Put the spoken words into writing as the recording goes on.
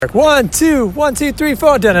1, 2, 1, 2, 3,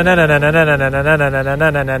 4.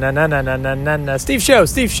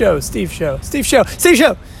 Steve Show.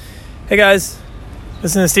 Hey guys,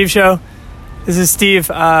 listen to Steve Show. This is Steve.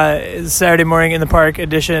 It's Saturday morning in the park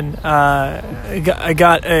edition. I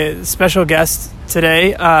got a special guest today.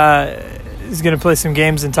 He's going to play some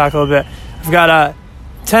games and talk a little bit. I've got a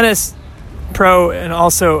tennis pro and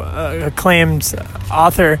also acclaimed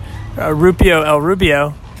author, Rupio El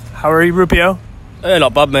Rubio. How are you, Rupio?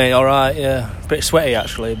 Not bad, mate. All right, yeah. A bit sweaty,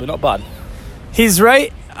 actually, but not bad. He's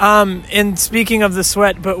right in speaking of the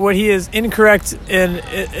sweat, but what he is incorrect in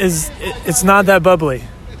is it's not that bubbly.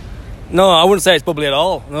 No, I wouldn't say it's bubbly at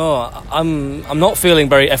all. No, I'm not feeling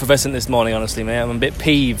very effervescent this morning, honestly, mate. I'm a bit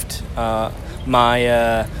peeved.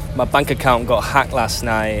 My bank account got hacked last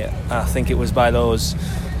night. I think it was by those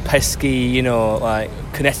pesky, like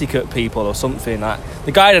Connecticut people or something.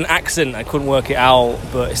 The guy had an accent, I couldn't work it out,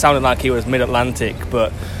 but it sounded like he was mid-Atlantic.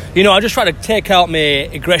 But I just tried to take out my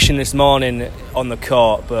aggression this morning on the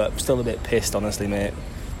court, but I'm still a bit pissed, honestly, mate.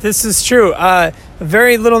 This is true. A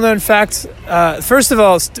very little known fact. First of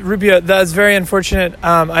all, Rubio, that is very unfortunate.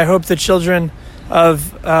 I hope the children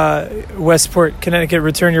of Westport, Connecticut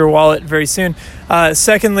return your wallet very soon.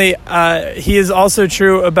 Secondly, he is also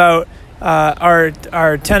true about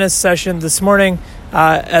our tennis session this morning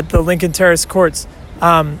at the Lincoln Terrace courts.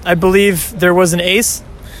 I believe there was an ace.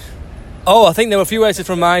 Oh, I think there were a few aces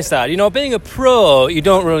from my side. Being a pro, you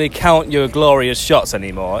don't really count your glorious shots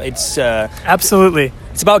anymore. It's absolutely.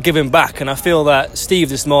 It's about giving back, and I feel that, Steve,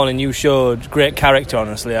 this morning you showed great character,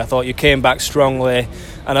 honestly. I thought you came back strongly,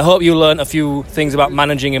 and I hope you learned a few things about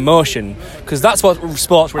managing emotion, because that's what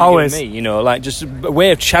sport's really given me, just a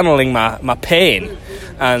way of channeling my pain.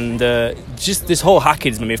 And just this whole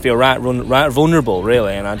hacking made me feel right vulnerable,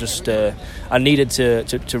 really, and I needed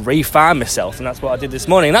to refine myself, and that's what I did this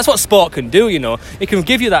morning. And that's what sport can do, it can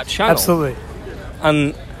give you that channel. Absolutely.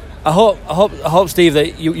 And I hope, Steve,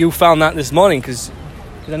 that you found that this morning, because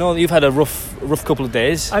I know that you've had a rough couple of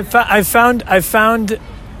days. I found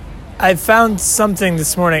something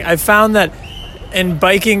this morning. I found that in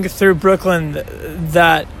biking through Brooklyn,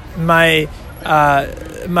 that my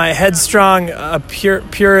headstrong,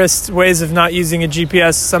 purist ways of not using a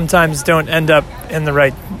GPS sometimes don't end up in the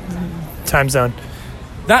right time zone.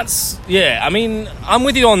 I'm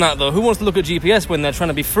with you on that, though. Who wants to look at GPS when they're trying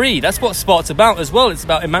to be free? That's what sport's about as well. It's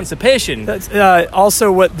about emancipation. That's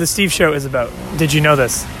also what the Steve Show is about. Did you know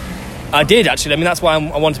this? I did, actually. That's why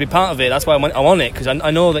I want to be part of it. That's why I'm on it, because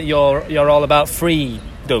I know that you're all about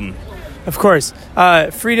freedom. Of course.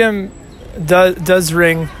 Freedom does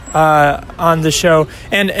ring on the show.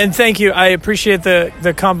 And thank you. I appreciate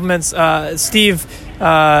the compliments. Steve,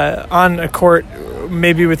 on a court,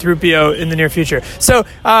 maybe with Rupio in the near future. So,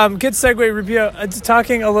 good segue, Rupio.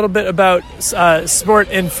 Talking a little bit about sport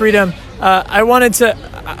and freedom. I wanted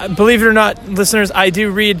to, believe it or not, listeners, I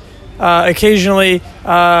do read occasionally.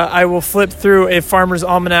 I will flip through a farmer's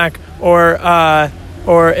almanac or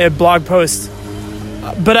a blog post.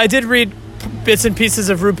 But I did read bits and pieces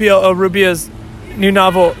of Rupio El Rubio's new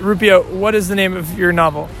novel. Rupio, what is the name of your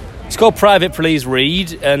novel? It's called Private Please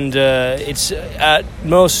Read, and it's at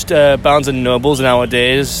most Barnes & Nobles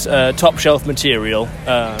nowadays, top shelf material.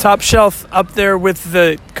 Top shelf up there with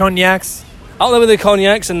the cognacs? Out there with the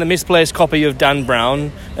cognacs and the misplaced copy of Dan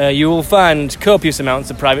Brown, you will find copious amounts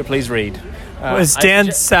of Private Please Read. Was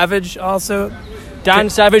Dan Savage also? Dan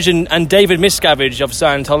Savage and David Miscavige of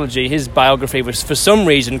Scientology, his biography was for some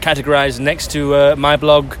reason categorized next to my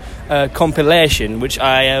blog compilation, which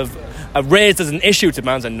I have raised as an issue to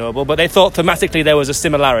Barnes & Noble, but they thought thematically there was a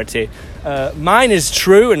similarity. Mine is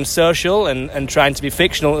true and social and trying to be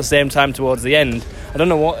fictional at the same time towards the end. I don't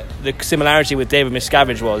know what the similarity with David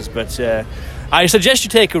Miscavige was, but I suggest you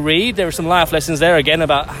take a read. There are some life lessons there, again,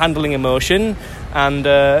 about handling emotion, and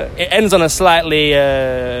it ends on a slightly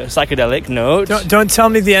psychedelic note. Don't tell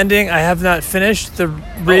me the ending. I have not finished the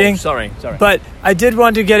reading. Oh, sorry. But I did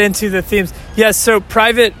want to get into the themes. Yes, so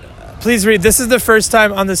Private Please Read. This is the first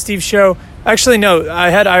time on the Steve Show. Actually, no, I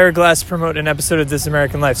had Ira Glass promote an episode of This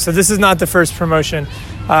American Life, so this is not the first promotion.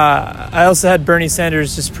 I also had Bernie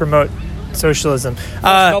Sanders just promote socialism. First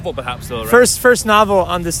novel, perhaps, though, right? First novel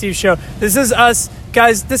on the Steve Show. This is us,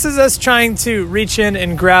 guys. This is us trying to reach in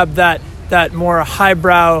and grab that more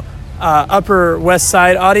highbrow Upper West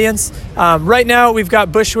Side audience. Right now, we've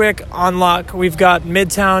got Bushwick on lock. We've got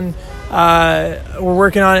Midtown. We're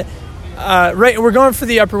working on it. We're going for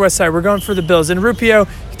the Upper West Side. We're going for the Bills. And Rupio,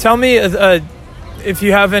 tell me if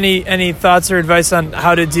you have any thoughts or advice on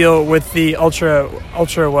how to deal with the ultra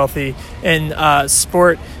wealthy in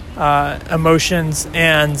sport, emotions,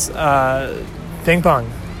 and ping pong,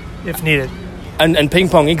 if needed. And ping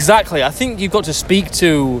pong, exactly. I think you've got to speak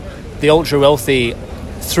to the ultra wealthy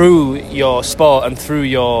through your sport and through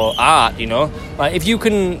your art. Like if you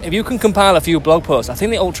can compile a few blog posts, I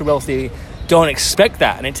think the ultra wealthy don't expect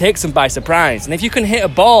that, and it takes them by surprise. And if you can hit a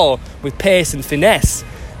ball with pace and finesse,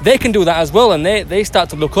 they can do that as well, and they start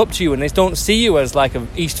to look up to you, and they don't see you as like an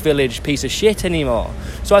East Village piece of shit anymore.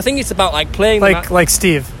 So I think it's about like playing like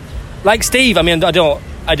Steve. Like Steve. I mean,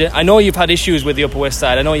 I know you've had issues with the Upper West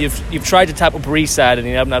Side. I know you've tried to tap Upper East Side and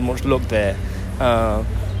you haven't had much luck there.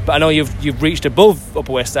 But I know you've reached above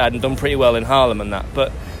Upper West Side and done pretty well in Harlem and that.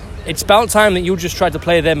 But it's about time that you just try to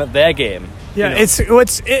play them at their game. Yeah,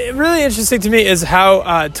 what's really interesting to me is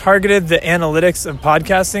how targeted the analytics of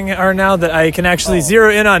podcasting are now, that I can actually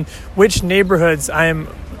zero in on which neighborhoods I am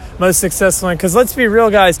most successful in. Because let's be real,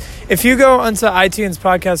 guys, if you go onto iTunes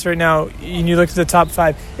podcast right now and you look at the top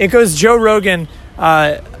 5, it goes Joe Rogan,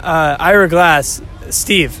 Ira Glass,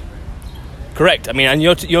 Steve. Correct. I mean, and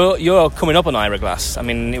you're coming up on Ira Glass. I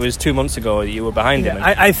mean, it was 2 months ago you were behind him.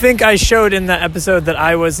 I think I showed in that episode that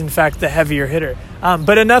I was in fact the heavier hitter.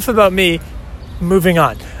 But enough about me. Moving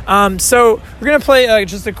on. So we're gonna play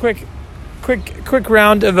just a quick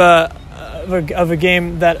round of a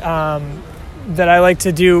game that I like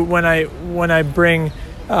to do when I bring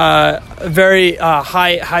very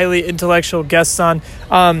highly intellectual guests on.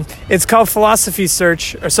 It's called Philosophy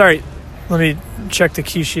Search. Or sorry, let me check the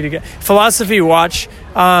cue sheet again. Philosophy Watch.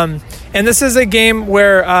 And this is a game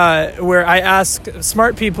where I ask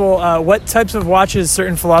smart people what types of watches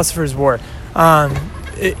certain philosophers wore.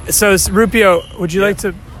 So, Rupio, would you like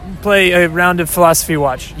to play a round of Philosophy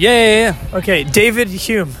Watch? Yeah. Okay, David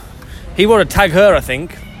Hume. He wore a Tag Heuer, I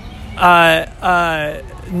think.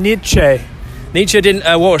 Nietzsche. Nietzsche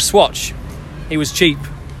didn't wore a Swatch. He was cheap.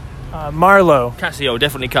 Marlowe. Casio,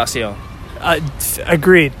 definitely Casio.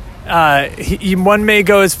 Agreed. One may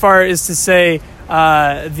go as far as to say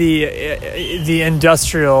the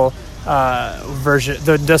industrial version,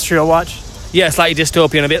 the industrial watch. Yeah, slightly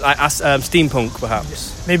dystopian, a bit like steampunk,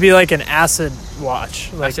 perhaps. Maybe like an acid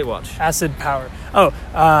watch. Like acid watch. Acid power.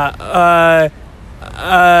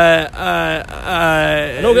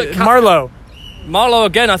 Marlowe. Marlowe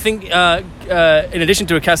again. I think in addition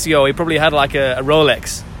to a Casio, he probably had like a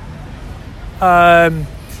Rolex.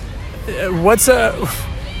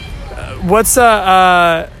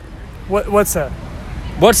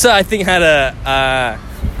 What's I think had a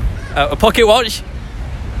pocket watch.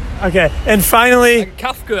 Okay, and finally...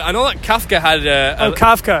 Kafka. I know that Kafka had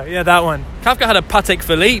Kafka. Yeah, that one. Kafka had a Patek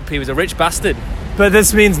Philippe. He was a rich bastard. But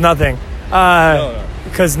this means nothing. No.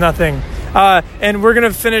 Because nothing. And we're going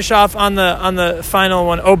to finish off on the final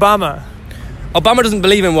one. Obama. Obama doesn't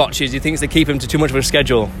believe in watches. He thinks they keep him to too much of a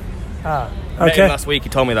schedule. Okay. Met him last week. He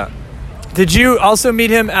told me that. Did you also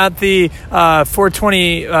meet him at the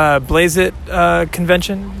 420 Blaze It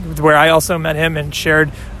convention, where I also met him and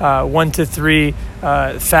shared 1 to 3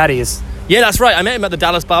 fatties? Yeah, that's right. I met him at the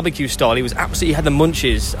Dallas barbecue stall. He had the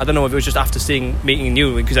munchies. I don't know if it was just after meeting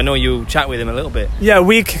you, because I know you chat with him a little bit. Yeah,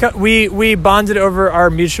 we bonded over our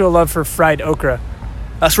mutual love for fried okra.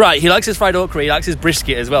 That's right. He likes his fried okra. He likes his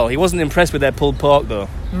brisket as well. He wasn't impressed with their pulled pork though.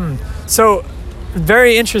 So.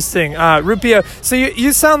 Very interesting, Rupio. So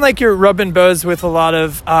you sound like you're rubbing bows with a lot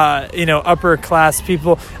of upper class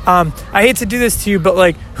people. I hate to do this to you, but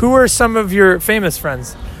like, who are some of your famous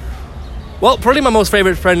friends? Well, probably my most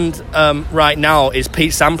favorite friend right now is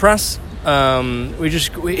Pete Sampras.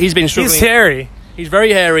 He's been struggling. He's hairy. He's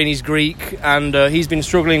very hairy and he's Greek, and he's been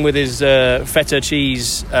struggling with his feta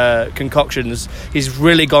cheese concoctions. He's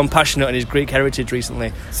really gone passionate on his Greek heritage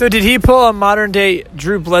recently. So did he pull a modern-day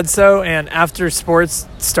Drew Bledsoe and after sports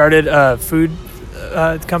started a food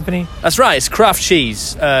company? That's right. It's craft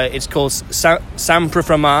cheese. It's called Sampra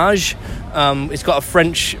Fromage. It's got a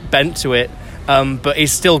French bent to it, but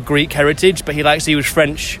it's still Greek heritage, but he likes to use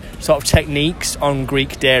French sort of techniques on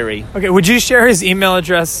Greek dairy. Okay, would you share his email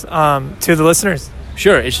address to the listeners?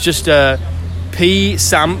 Sure, it's just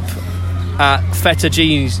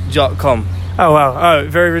psamp@fetacheese.com. Oh, wow. Oh,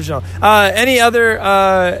 very original. Any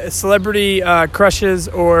other celebrity crushes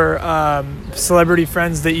or celebrity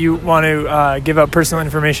friends that you want to give out personal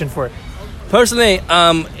information for? Personally,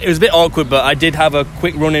 it was a bit awkward, but I did have a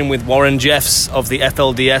quick run-in with Warren Jeffs of the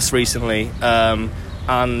FLDS recently,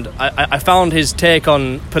 and I found his take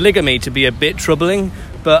on polygamy to be a bit troubling.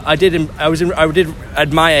 But I did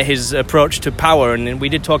admire his approach to power, and we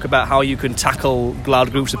did talk about how you can tackle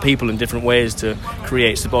large groups of people in different ways to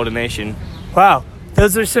create subordination. Wow,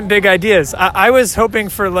 those are some big ideas. I was hoping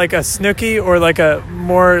for like a Snooki or like a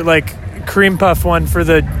more like cream puff one for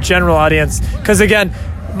the general audience, because again,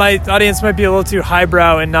 my audience might be a little too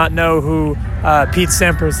highbrow and not know who Pete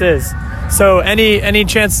Sampras is. So any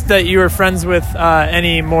chance that you were friends with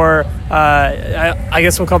any more, I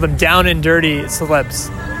guess we'll call them down and dirty celebs?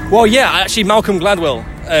 Well, yeah, actually Malcolm Gladwell,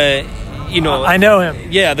 I know him.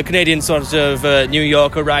 Yeah, the Canadian sort of New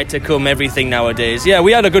Yorker writer come everything nowadays. Yeah,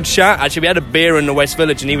 we had a good chat. Actually, we had a beer in the West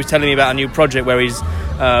Village, and he was telling me about a new project where he's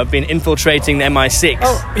been infiltrating the MI6.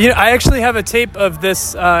 Oh, I actually have a tape of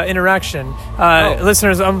this interaction.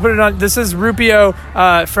 Listeners, I'm putting it on. This is Rupio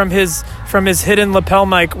from his hidden lapel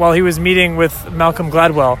mic while he was meeting with Malcolm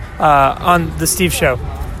Gladwell on the Steve Show.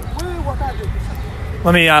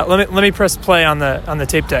 Let me press play on the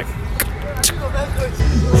tape deck.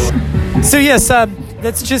 So yes,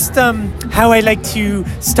 that's just how I like to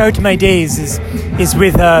start my days is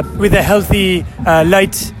with a healthy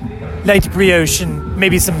light brioche and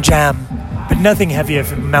maybe some jam, but nothing heavier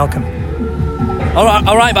for Malcolm. All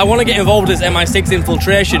right, but I want to get involved in this MI6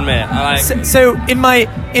 infiltration, mate. So in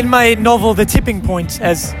my novel, The Tipping Point,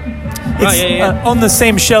 as it's on the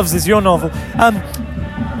same shelves as your novel,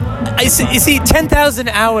 you see, 10,000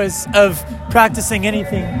 hours of practicing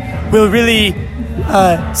anything will really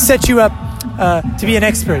set you up to be an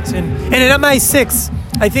expert. And in MI6,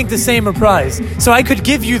 I think the same applies. So I could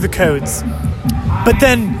give you the codes, but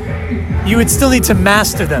then you would still need to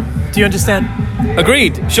master them. Do you understand?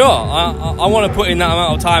 Agreed. Sure. I want to put in that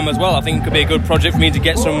amount of time as well. I think it could be a good project for me to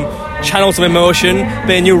get channel some emotion,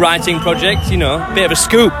 be a new writing project, a bit of a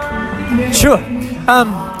scoop. Sure.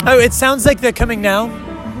 It sounds like they're coming now.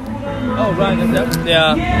 Oh, right.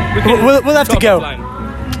 Yeah. We'll have to go.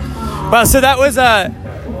 Well, so that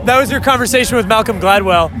was your conversation with Malcolm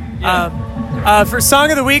Gladwell. Yeah. For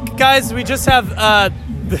Song of the Week, guys, we just have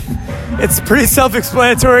it's pretty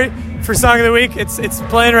self-explanatory for Song of the Week. It's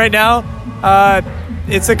playing right now.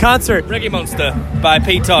 It's a concert. Reggae Monster by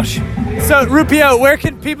Pete Tosh. So, Rupio, where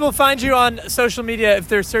can people find you on social media if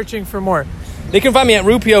they're searching for more? They can find me at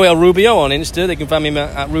Rupio El Rubio on Insta. They can find me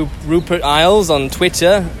at Rupert Isles on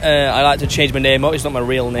Twitter. I like to change my name up. It's not my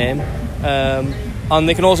real name. And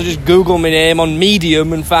they can also just Google my name on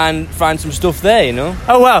Medium and find some stuff there,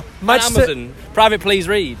 Oh, wow. Amazon. Private Please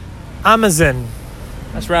Read. Amazon.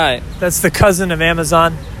 That's right. That's the cousin of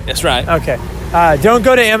Amazon? That's right. Okay. Don't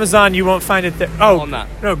go to Amazon. You won't find it there. Oh, on that.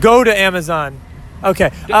 No, go to Amazon.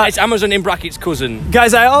 Okay. It's Amazon in brackets cousin.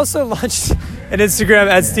 Guys, I also launched an Instagram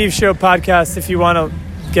at Steve Show Podcast if you want to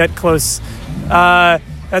get close.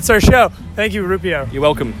 That's our show. Thank you, Rupio. You're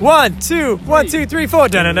welcome. 1, 2, 1, 2, 3, 4.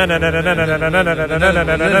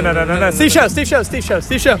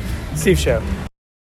 Steve Show.